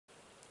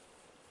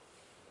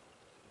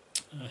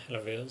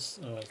Hello viewers,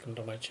 welcome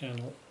to my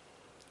channel.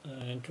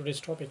 And today's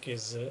topic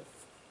is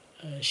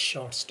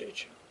short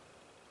stature.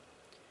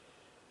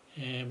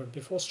 But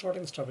before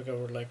starting this topic, I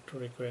would like to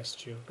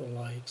request you to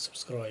like,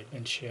 subscribe,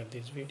 and share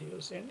these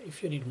videos. And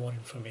if you need more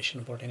information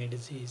about any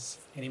disease,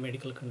 any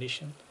medical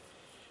condition,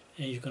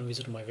 you can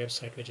visit my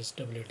website, which is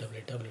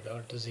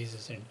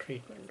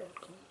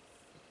www.diseasesandtreatment.com.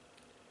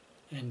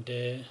 And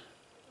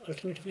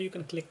alternatively, you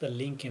can click the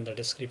link in the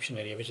description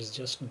area, which is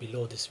just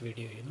below this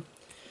video.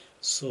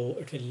 So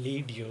it will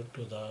lead you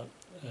to the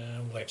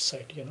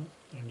website, and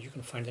you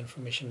can find the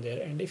information there.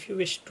 And if you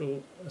wish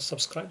to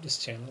subscribe this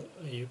channel,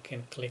 you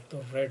can click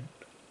the red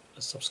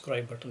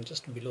subscribe button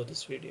just below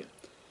this video.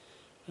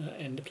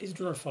 And please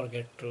do not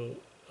forget to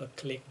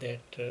click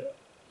that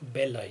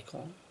bell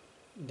icon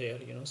there,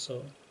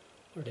 so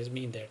what does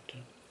mean that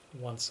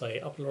once I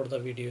upload the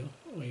video,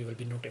 you will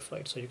be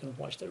notified, so you can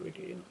watch the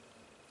video.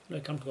 Now I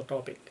come to the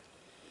topic.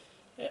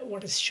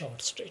 What is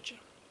short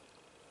stature?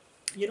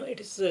 It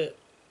is a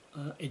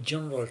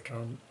general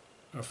term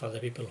for the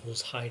people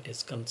whose height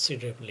is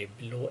considerably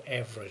below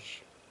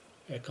average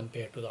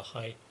compared to the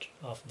height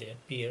of their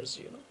peers.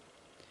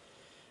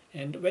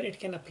 And when it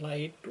can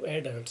apply to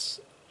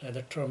adults,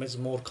 the term is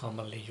more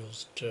commonly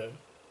used to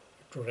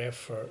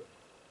refer.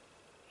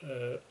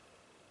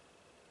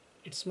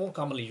 It's more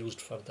commonly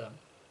used for the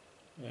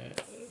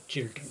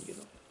children.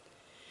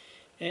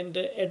 And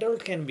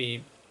adult can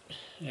be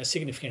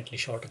significantly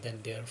shorter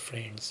than their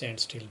friends and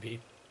still be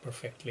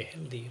perfectly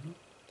healthy.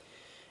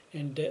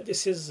 And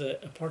this is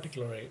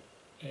particularly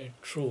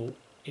true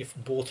if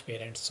both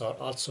parents are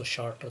also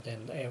shorter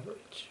than the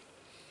average.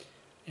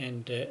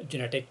 And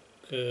genetics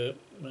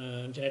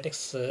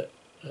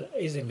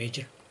is a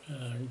major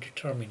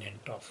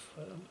determinant of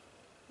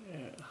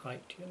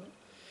height,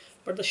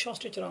 But the short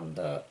stature on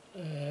the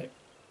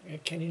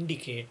can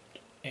indicate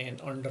an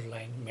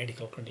underlying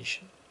medical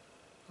condition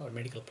or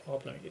medical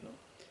problem,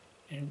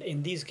 And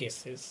in these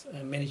cases,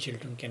 many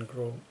children can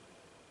grow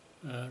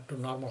to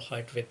normal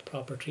height with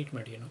proper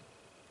treatment,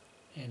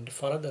 and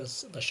for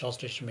others the short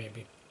stature may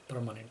be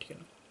permanent,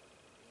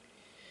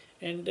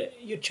 and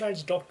your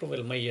child's doctor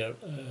will measure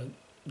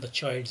the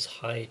child's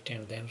height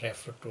and then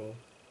refer to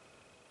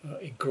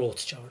a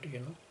growth chart,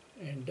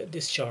 and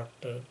this chart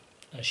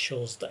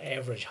shows the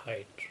average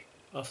height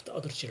of the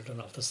other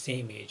children of the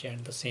same age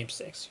and the same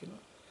sex,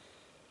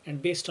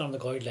 and based on the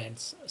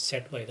guidelines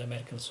set by the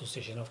American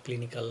Association of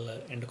Clinical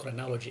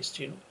Endocrinologists,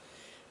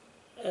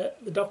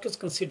 the doctors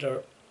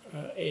consider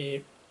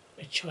a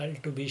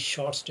child to be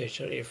short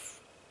stature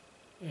if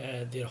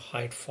their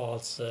height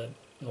falls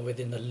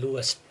within the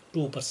lowest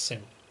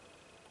 2%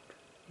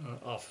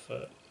 of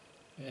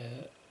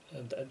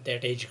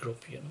that age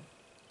group,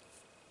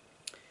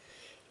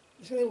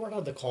 So what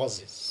are the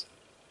causes?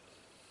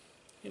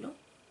 There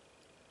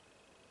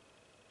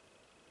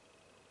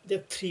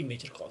are three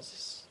major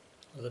causes,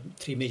 or the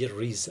three major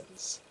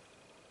reasons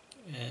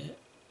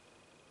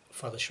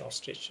for the short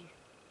stature.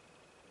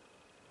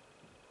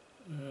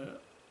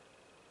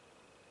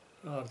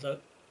 Are the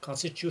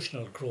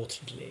constitutional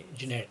growth delay,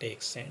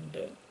 genetics, and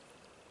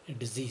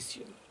disease.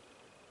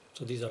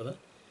 So these are the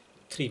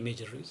three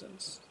major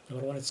reasons.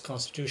 Number one is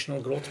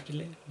constitutional growth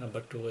delay. Number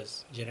two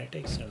is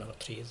genetics, and number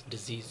three is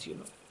disease.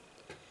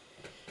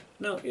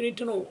 Now you need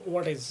to know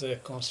what is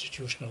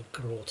constitutional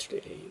growth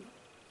delay.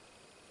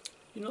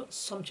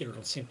 Some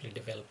children simply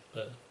develop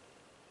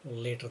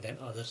later than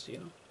others.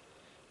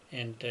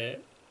 And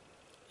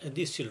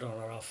these children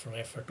are often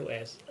referred to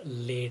as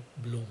late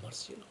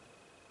bloomers.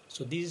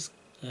 So these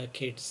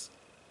kids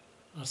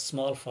are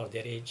small for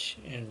their age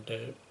and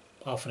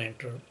often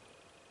enter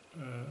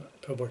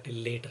puberty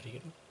later,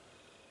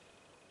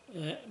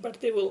 but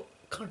they will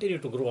continue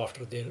to grow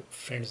after their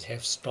friends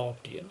have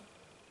stopped,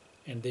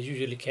 and they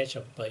usually catch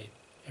up by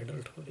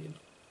adulthood,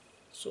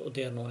 so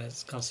they are known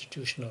as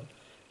constitutional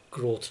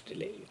growth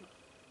delay.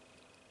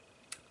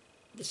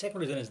 The second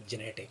reason is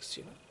genetics.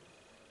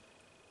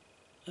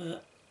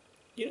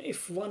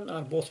 If one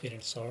or both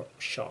parents are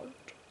short,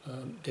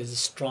 there's a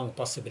strong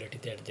possibility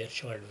that their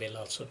child will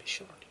also be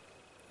short.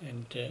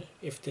 And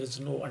if there is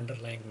no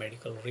underlying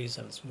medical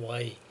reasons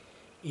why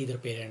either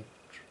parent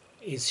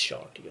is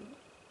short,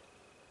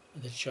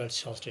 the child's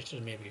short stature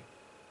may be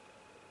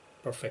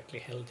perfectly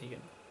healthy,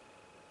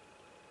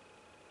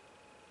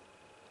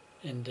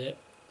 And the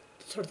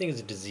third thing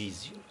is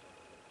disease.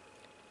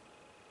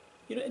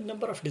 A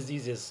number of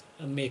diseases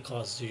may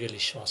cause usually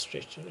short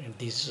stature, and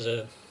these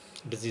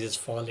diseases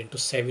fall into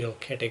several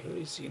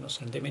categories,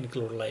 so they may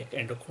include like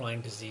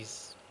endocrine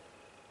disease,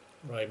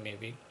 right?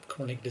 Maybe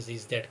chronic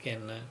disease that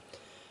can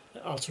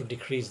also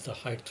decrease the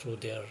height through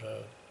their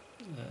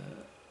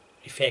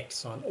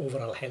effects on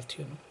overall health,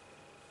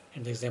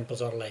 And the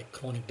examples are like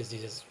chronic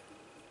diseases,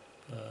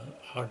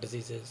 heart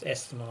diseases,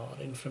 asthma, or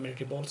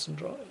inflammatory bowel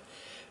syndrome.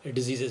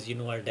 Diseases,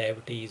 are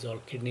diabetes or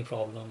kidney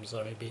problems,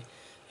 or maybe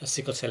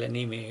sickle cell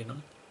anemia,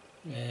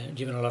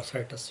 juvenile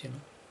arthritis,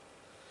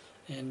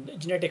 And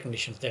genetic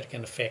conditions that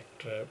can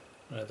affect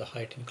the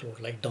height include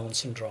like Down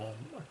syndrome,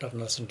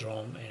 Turner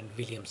syndrome, and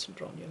Williams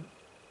syndrome,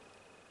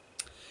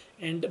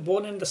 And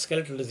bone and the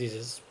skeletal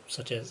diseases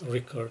such as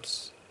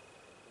rickets,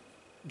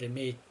 they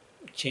may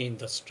change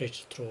the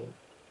stretch through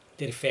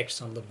their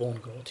effects on the bone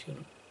growth,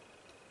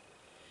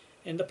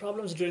 And the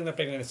problems during the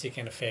pregnancy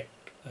can affect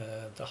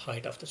the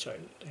height of the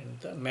child, and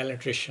the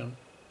malnutrition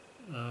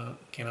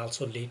can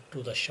also lead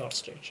to the short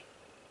stretch.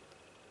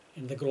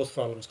 And the growth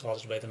problems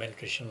caused by the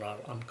malnutrition are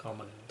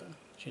uncommon in the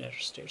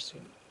United States,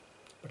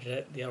 but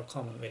they are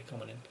common, very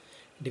common in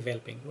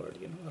developing world,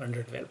 or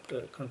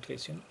underdeveloped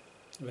countries,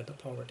 where the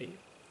poverty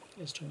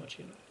is too much,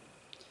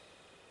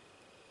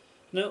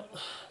 Now,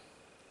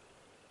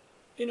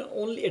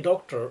 only a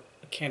doctor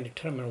can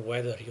determine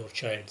whether your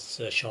child's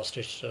short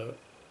stretch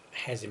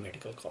has a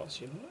medical cause,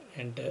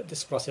 and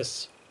this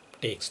process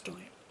takes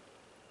time.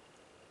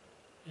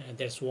 And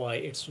that's why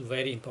it's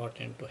very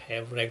important to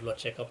have regular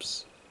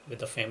checkups with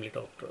the family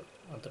doctor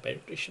or the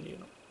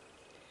pediatrician,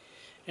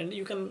 And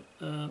you can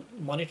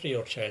monitor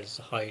your child's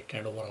height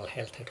and overall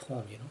health at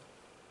home,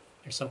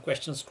 And some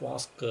questions to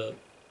ask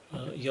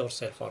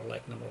yourself are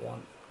like, number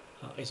one,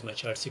 is my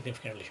child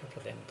significantly shorter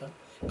than the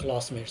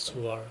classmates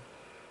who are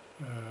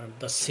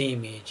the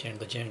same age and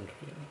the gender,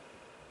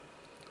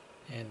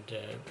 And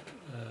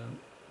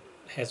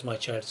has my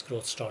child's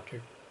growth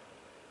started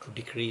to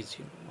decrease,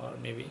 or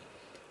maybe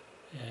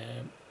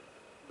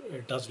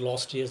does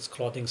last year's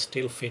clothing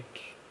still fit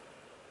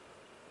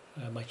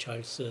my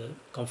child's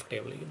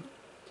comfortably,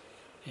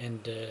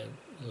 And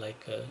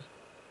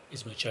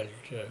is my child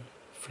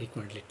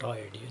frequently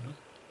tired,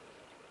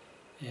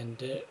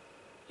 And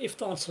if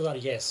the answers are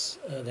yes,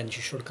 then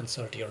you should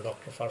consult your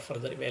doctor for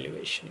further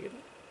evaluation,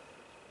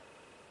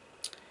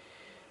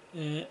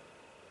 Well,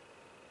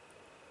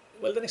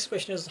 the next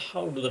question is,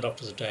 how do the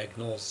doctors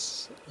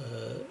diagnose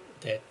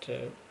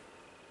to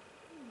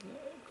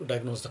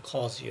diagnose the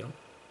cause, Your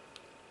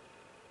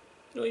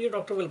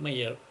doctor will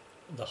measure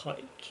the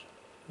height,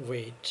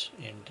 weight,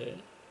 and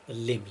the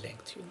limb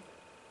length,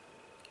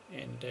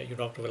 And your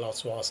doctor will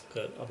also ask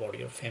about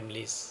your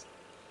families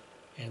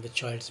and the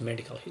child's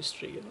medical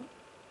history,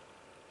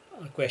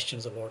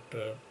 Questions about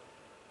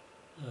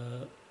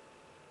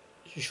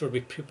you should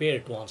be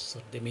prepared to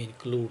answer. They may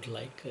include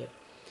like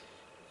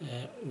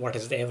what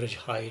is the average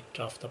height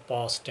of the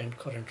past and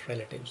current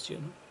relatives,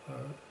 or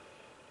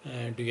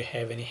do you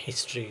have any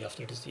history of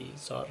the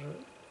disease, or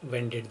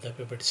when did the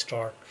puberty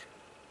start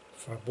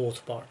for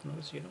both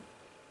partners,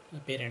 the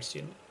parents,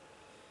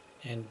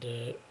 and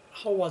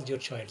how was your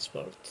child's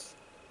birth?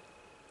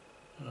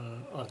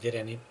 Are there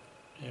any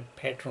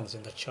patterns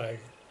in the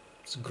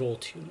child's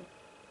growth,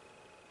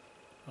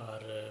 or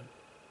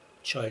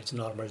child's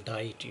normal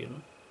diet,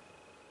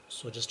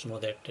 So just to know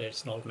that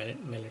it's not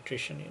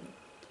malnutrition,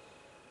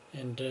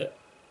 and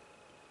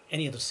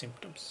any other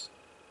symptoms.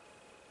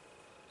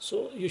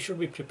 So you should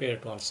be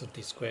prepared to answer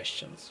these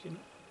questions,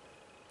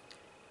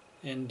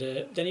 And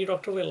then your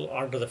doctor will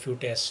order the few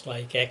tests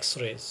like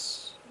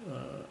X-rays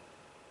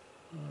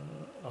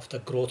of the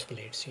growth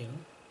plates,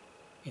 in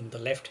the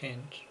left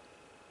hand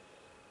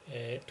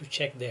to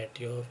check that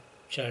your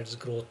child's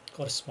growth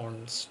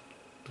corresponds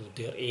to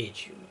their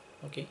age,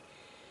 okay?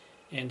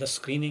 And the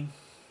screening,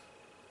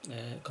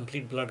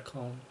 complete blood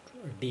count,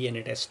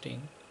 DNA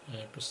testing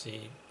to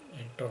see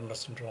Turner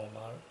syndrome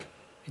or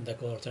in the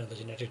girls and the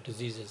genetic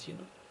diseases,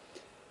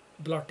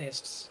 blood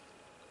tests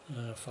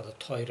for the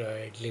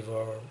thyroid,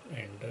 liver,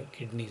 and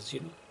kidneys,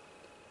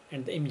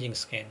 and the imaging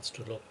scans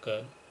to look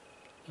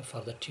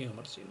for the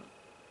tumors,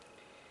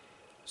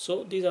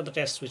 So these are the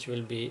tests which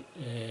will be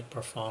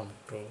performed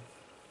to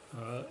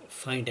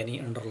find any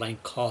underlying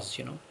cause,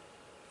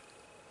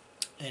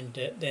 And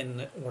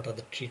then what are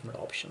the treatment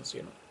options,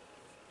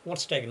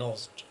 Once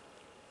diagnosed,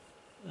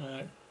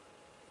 the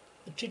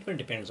treatment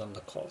depends on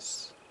the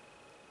cause,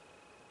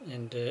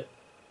 and the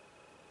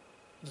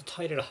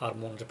thyroid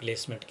hormone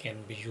replacement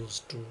can be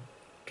used to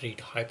treat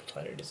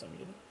hypothyroidism,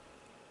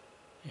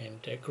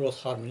 and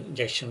growth hormone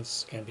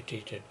injections can be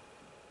treated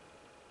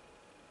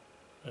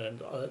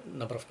and a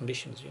number of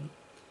conditions,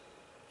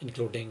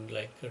 including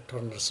like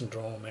Turner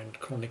syndrome and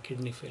chronic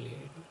kidney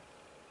failure,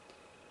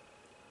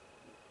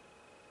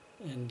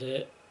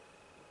 and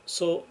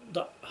so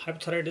the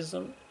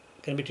hypothyroidism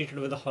can be treated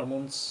with the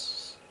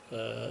hormones,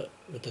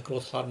 with the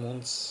growth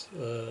hormones.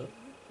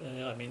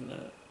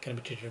 Can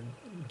be treated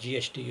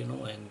GHD,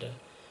 and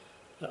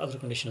other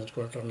conditions,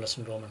 Turner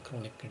syndrome and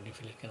chronic kidney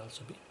failure can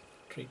also be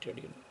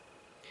treated,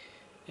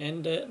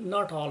 And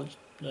not all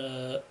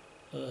the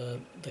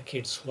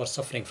kids who are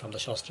suffering from the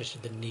short stretch,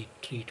 they need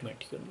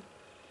treatment,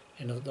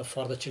 And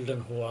for the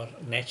children who are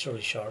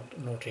naturally short,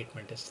 no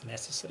treatment is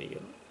necessary,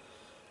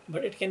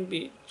 But it can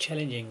be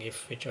challenging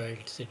if a child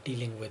is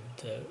dealing with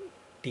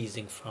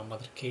teasing from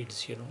other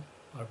kids,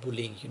 or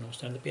bullying,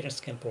 So and the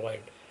parents can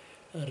provide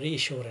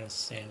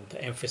reassurance and the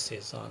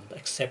emphasis on the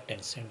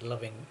acceptance and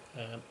loving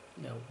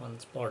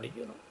one's body,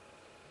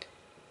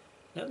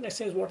 Now, next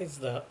thing is, what is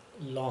the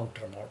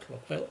long-term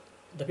outlook? Well,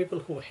 the people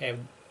who have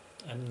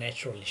a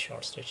naturally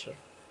short stature,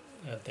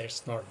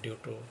 that's not due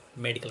to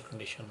medical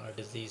condition or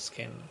disease,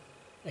 can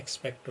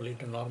expect to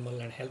lead normal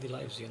and healthy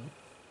lives,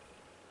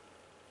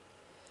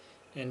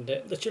 And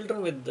the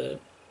children with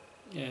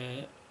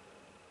uh,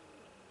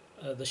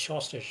 the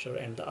short stature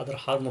and the other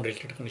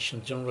hormone-related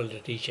conditions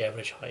generally reach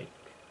average height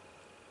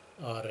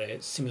or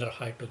a similar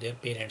height to their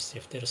parents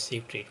if they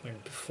receive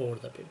treatment before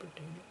the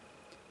puberty.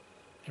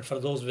 And for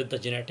those with the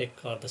genetic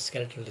or the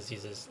skeletal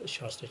diseases,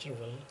 short stature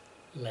will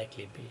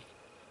likely be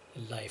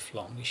a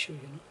lifelong issue.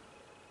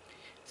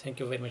 Thank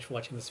you very much for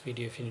watching this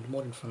video. If you need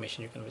more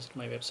information, you can visit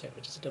my website,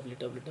 which is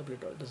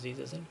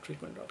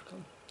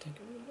www.diseasesandtreatment.com. Thank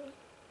you very much.